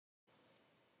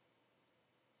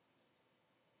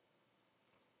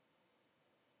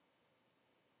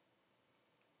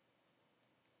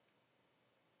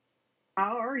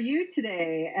How are you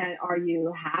today? And are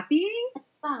you happy?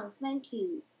 Fine, thank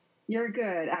you. You're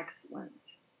good. Excellent.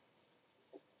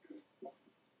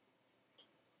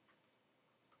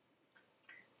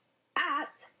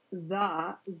 At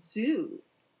the zoo.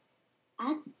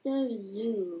 At the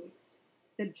zoo.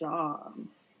 Good job.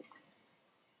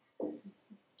 All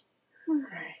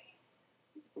right.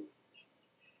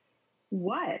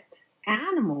 What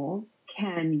animals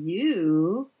can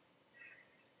you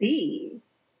see?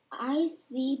 I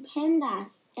see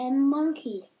pandas and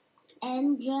monkeys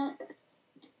and a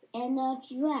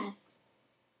giraffe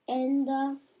and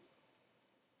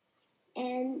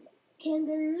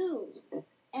kangaroos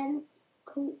and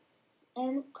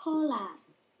koala.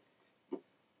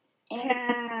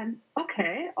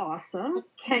 Okay, awesome.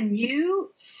 Can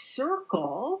you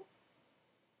circle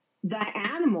the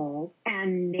animals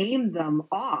and name them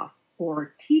off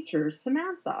for teacher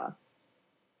Samantha?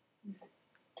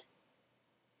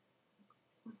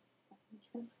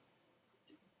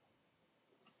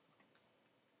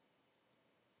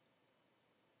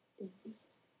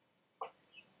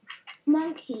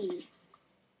 Monkey,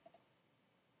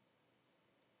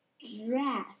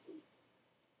 giraffe,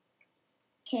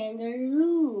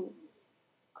 kangaroo,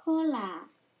 koala.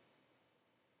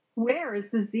 Where is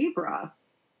the zebra?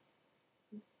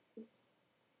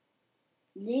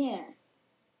 There.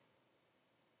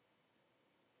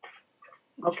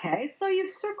 Okay, so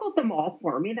you've circled them all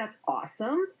for me. That's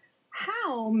awesome.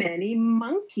 How many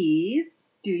monkeys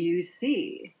do you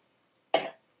see?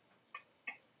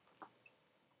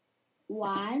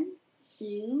 1,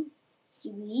 2,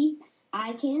 3.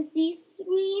 I can see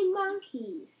 3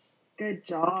 monkeys. Good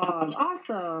job.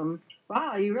 Awesome.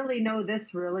 Wow, you really know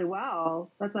this really well.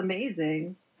 That's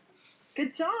amazing.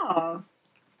 Good job.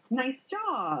 Nice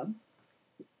job.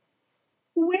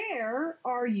 Where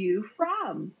are you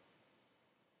from?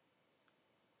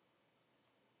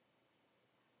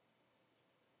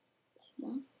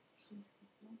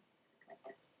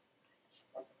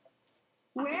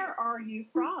 Where are you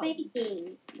from?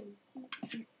 Beijing.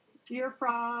 You're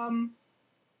from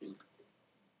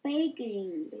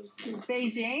Beijing.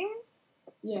 Beijing?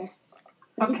 Yes.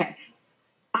 Okay.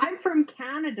 I'm from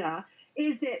Canada.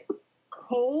 Is it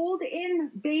cold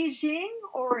in Beijing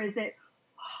or is it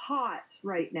hot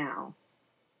right now?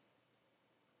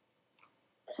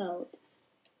 Cold.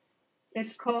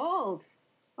 It's cold.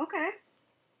 Okay.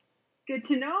 Good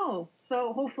to know.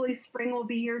 So hopefully spring will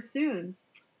be here soon.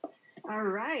 All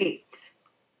right.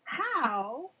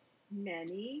 How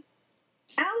many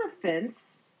elephants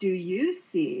do you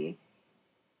see?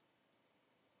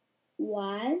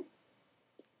 1,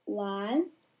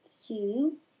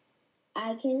 2.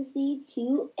 I can see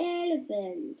 2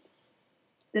 elephants.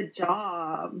 Good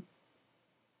job.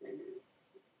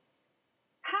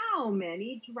 How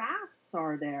many giraffes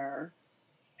are there?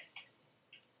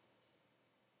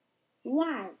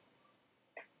 1.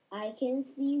 I can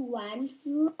see 1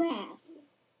 giraffe.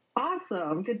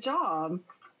 Awesome. Good job.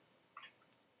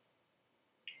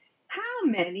 How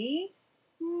many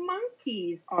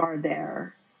monkeys are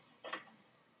there?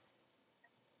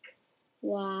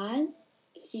 1,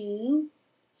 2,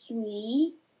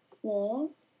 3, 4,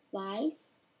 5,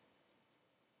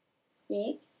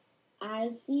 6. I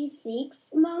see 6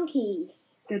 monkeys.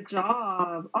 Good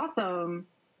job. Awesome.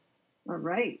 All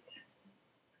right.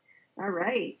 All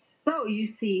right. So you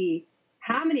see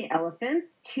how many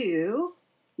elephants? 2.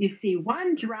 You see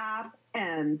 1 giraffe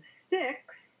and 6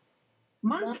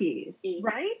 monkeys,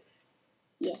 right?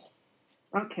 Yes.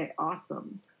 Okay,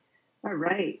 awesome. All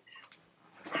right.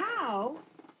 How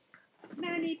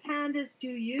many pandas do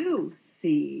you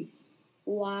see?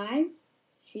 1,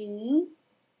 2,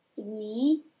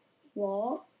 3,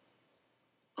 4.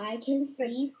 I can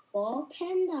see 4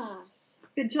 pandas.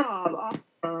 Good job.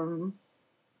 Awesome.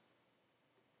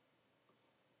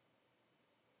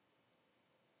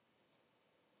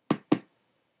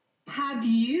 Have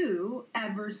you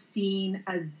ever seen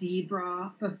a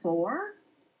zebra before?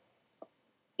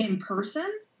 In person?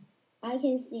 I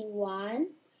can see 1.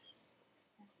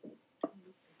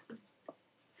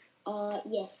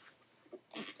 Yes.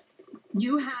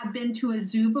 You have been to a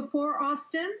zoo before,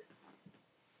 Austin?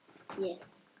 Yes.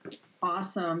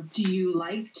 Awesome. Do you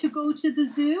like to go to the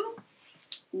zoo?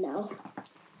 No.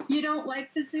 You don't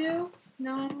like the zoo?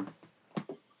 No?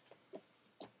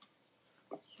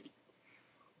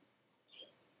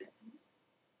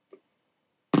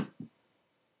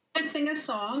 Let's sing a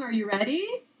song. Are you ready?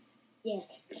 Yes.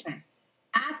 Okay.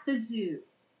 At the zoo.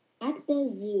 At the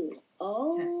zoo.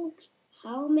 Oh, okay.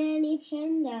 How many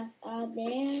pandas are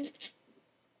there?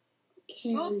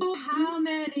 How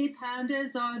many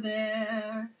pandas are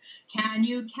there? Can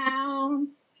you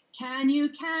count? Can you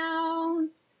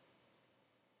count?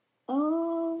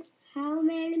 Oh, how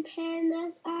many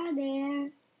pandas are there?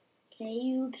 Can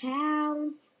you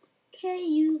count? Can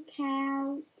you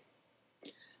count?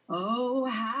 Oh,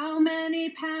 how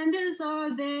many pandas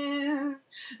are there?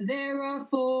 There are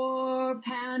 4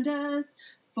 pandas.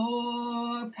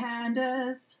 4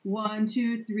 pandas. 1,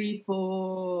 2, 3,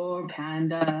 4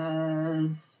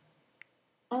 pandas.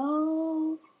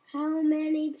 Oh, how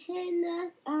many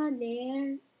pandas are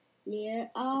there? There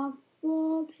are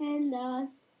 4 pandas.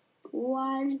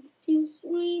 1, 2,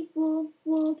 3, 4,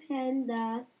 4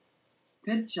 pandas.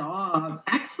 Good job.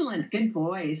 Excellent. Good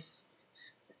voice.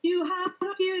 You have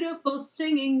a beautiful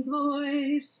singing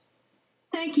voice.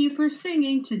 Thank you for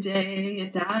singing today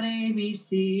at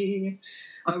DaDaABC.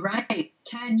 All right.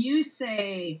 Can you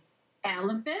say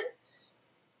elephants?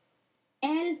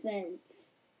 Elephants.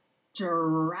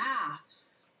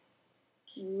 Giraffes.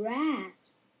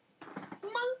 Giraffes.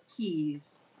 Monkeys.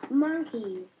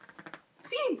 Monkeys.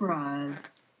 Zebras.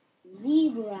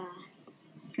 Zebras.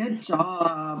 Good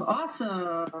job.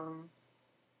 Awesome.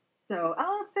 So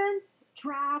elephants,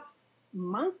 giraffes,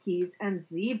 monkeys, and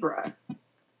zebra.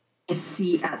 I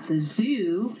see at the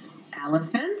zoo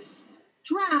elephants,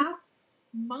 giraffes,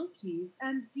 monkeys,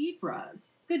 and zebras.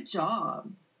 Good job.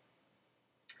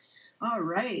 All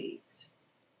right.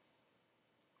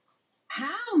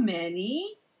 How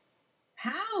many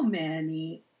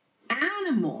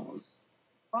animals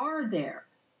are there?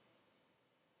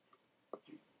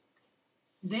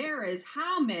 There is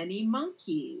how many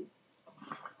monkeys?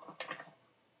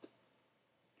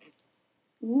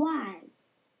 1,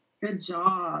 Good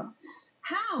job.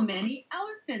 How many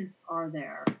elephants are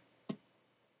there?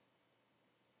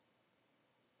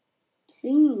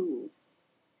 2,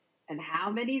 And how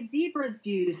many zebras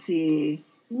do you see?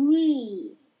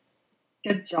 3.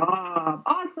 Good job.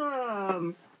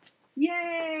 Awesome.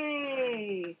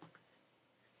 Yay.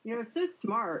 You're so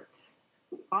smart.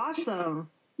 Awesome.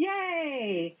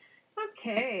 Yay.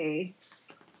 Okay.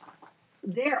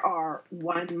 There are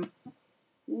 1.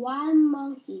 1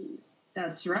 monkey.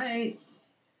 That's right.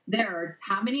 There are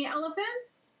how many elephants?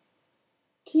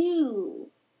 2,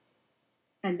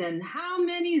 And then how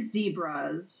many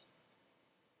zebras?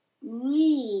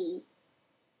 3.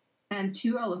 And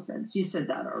 2 elephants. You said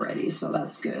that already, so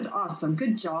that's good. Awesome.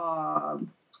 Good job.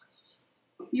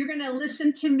 You're going to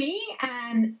listen to me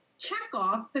and check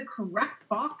off the correct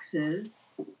boxes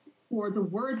for the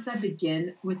words that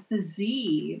begin with the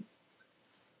Z.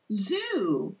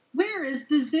 Zoo. Where is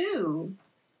the zoo?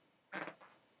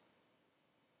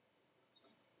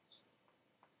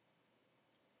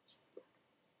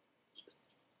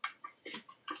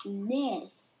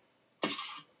 This.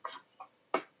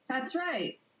 That's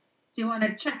right. So you want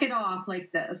to check it off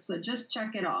like this. So just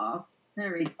check it off.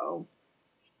 There we go.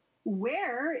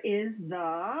 Where is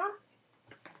the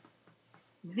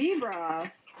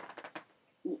zebra?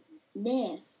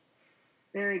 This.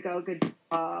 There you go. Good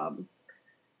job.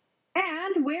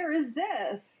 And where is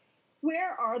this?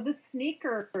 Where are the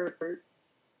sneakers?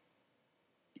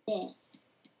 This.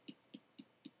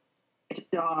 Good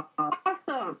job.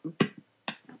 Awesome.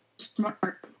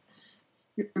 Smart.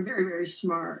 You're very, very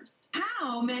smart.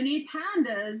 How many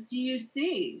pandas do you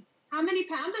see? How many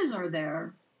pandas are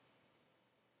there?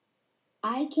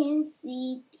 I can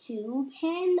see 2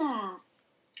 pandas.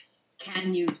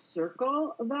 Can you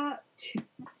circle that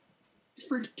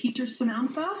for teacher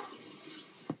Samantha?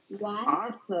 What?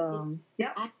 Awesome.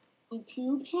 Yep. I see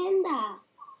 2 pandas.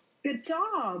 Good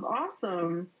job.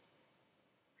 Awesome.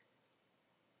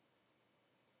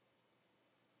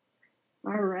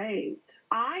 All right.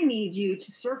 I need you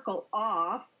to circle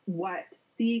off what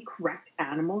the correct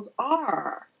animals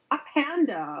are. A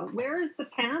panda. Where is the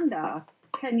panda?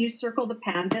 Can you circle the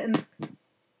panda?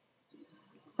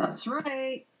 That's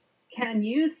right. Can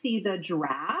you see the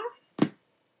giraffe?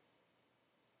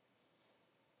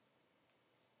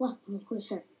 哇，怎么回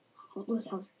事？好多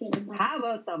条线的。 How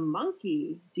about the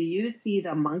monkey? Do you see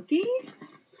the monkey?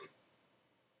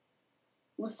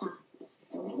 我傻，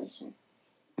怎么回事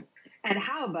And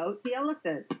how about the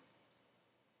elephant?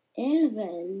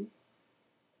 ？Elephant.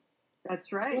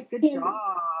 That's right. Good Yeah.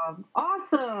 job.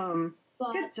 Awesome.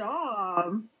 But Good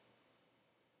job.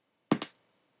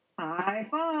 High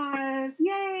five.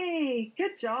 Yay.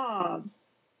 Good job.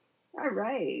 All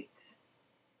right.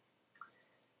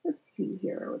 Let's see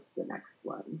here. What's the next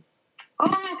one?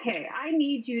 Okay. I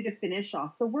need you to finish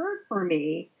off the word for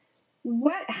me.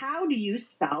 How do you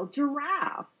spell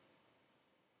giraffe?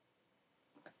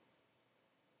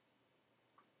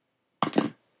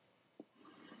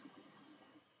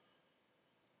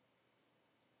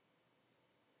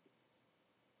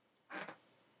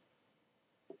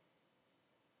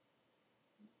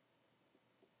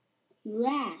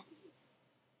 Giraffe.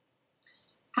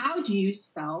 How do you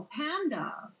spell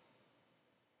panda?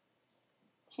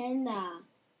 Panda.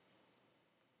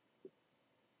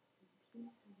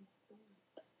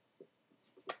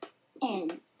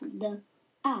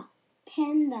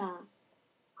 Panda.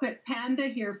 Put panda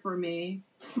here for me.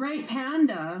 Right,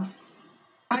 panda.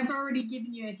 I've already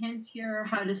given you a hint here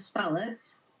how to spell it.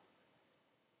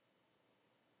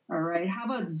 All right, how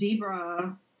about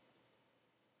zebra?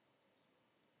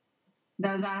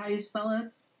 Is that how you spell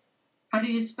it? How do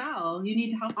you spell? You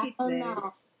need help today. I don't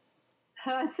know.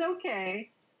 That's okay.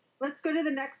 Let's go to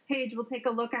the next page. We'll take a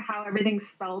look at how everything's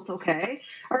spelled, okay?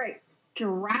 All right,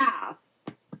 giraffe.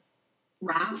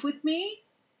 Giraffe with me.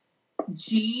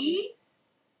 G.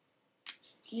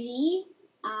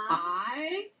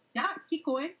 I. Yeah, keep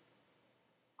going.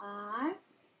 R-A-F-F-E.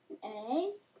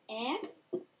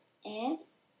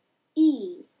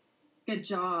 Good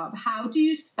job. How do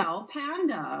you spell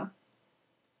panda?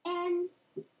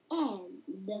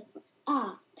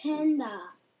 Panda.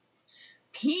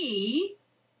 P.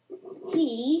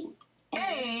 P.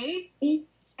 A.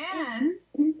 N.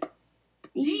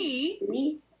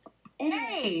 D.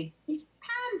 A.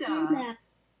 Panda.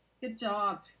 Good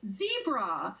job.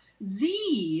 Zebra.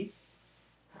 Z.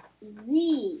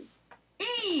 Z.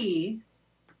 E.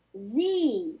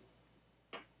 Z.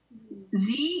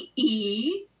 Z.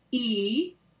 E.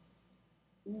 E.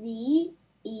 Z.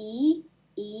 E.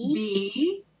 E.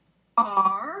 B.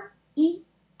 R. E.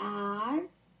 R.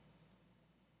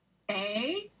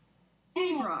 A.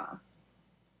 Zebra.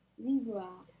 Zebra.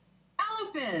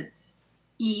 Elephant.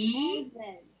 E.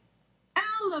 Elephant.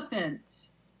 Elephant.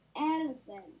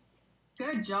 Elephant.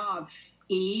 Good job.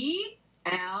 E.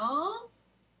 L.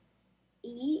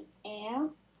 E.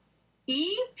 L.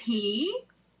 E. P.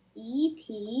 E.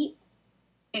 P.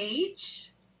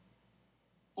 H.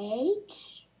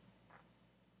 H.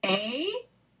 A.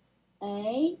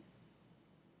 A.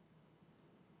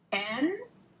 N.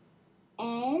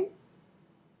 N.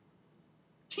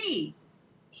 T.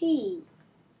 T.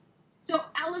 So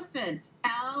elephant.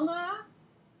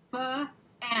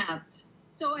 Ant.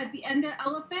 So at the end of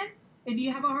elephant, if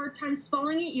you have a hard time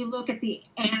spelling it, you look at the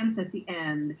ant at the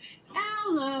end.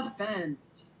 Elephant.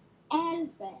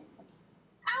 Elephant.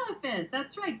 Elephant.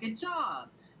 That's right. Good job.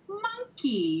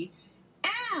 Monkey.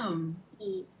 M.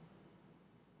 E.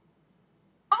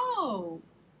 O.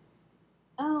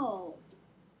 O.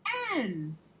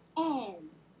 N. N.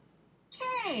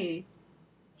 K.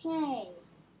 K.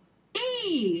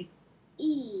 E.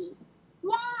 E.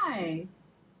 Y.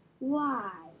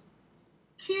 Y.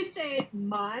 Can you say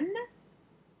mun?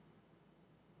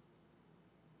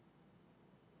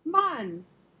 Mun.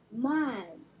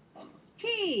 Man.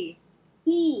 P.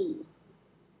 P.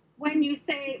 When you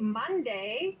say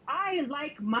Monday, I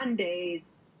like Mondays.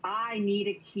 I need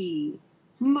a key.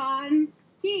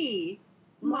 Monkey.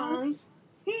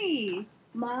 Monkey.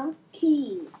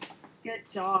 Monkey. Good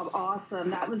job. Awesome.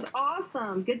 That was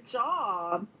awesome. Good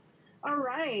job. All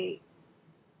right.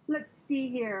 Let's see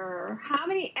here. How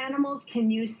many animals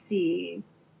can you see?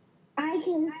 I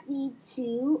can see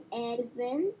 2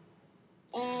 elephants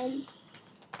and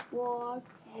 4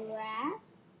 giraffes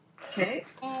Okay.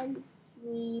 and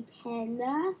 3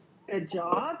 pandas. Good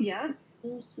job. Yes.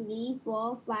 2, 3,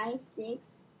 4, 5,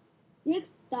 6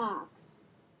 dogs.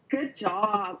 Good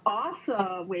job.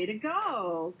 Awesome. Way to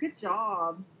go. Good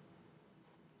job.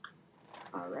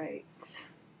 All right.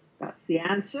 That's the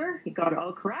answer. You got it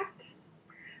all correct.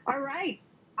 All right.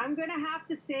 I'm going to have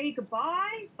to say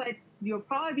goodbye, but you'll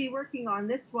probably be working on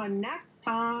this one next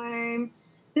time.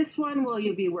 This one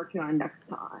you'll be working on next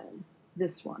time.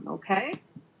 This one, okay?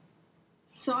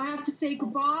 So I have to say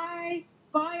goodbye.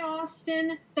 Bye,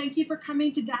 Austin. Thank you for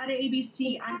coming to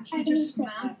DaDaABC. I'm teacher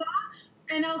Samantha,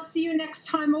 and I'll see you next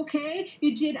time, okay?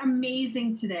 You did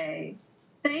amazing today.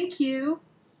 Thank you.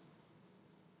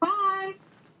 Bye.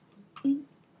 See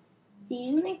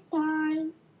you next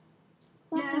time.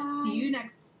 Bye. Yes, see you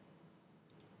next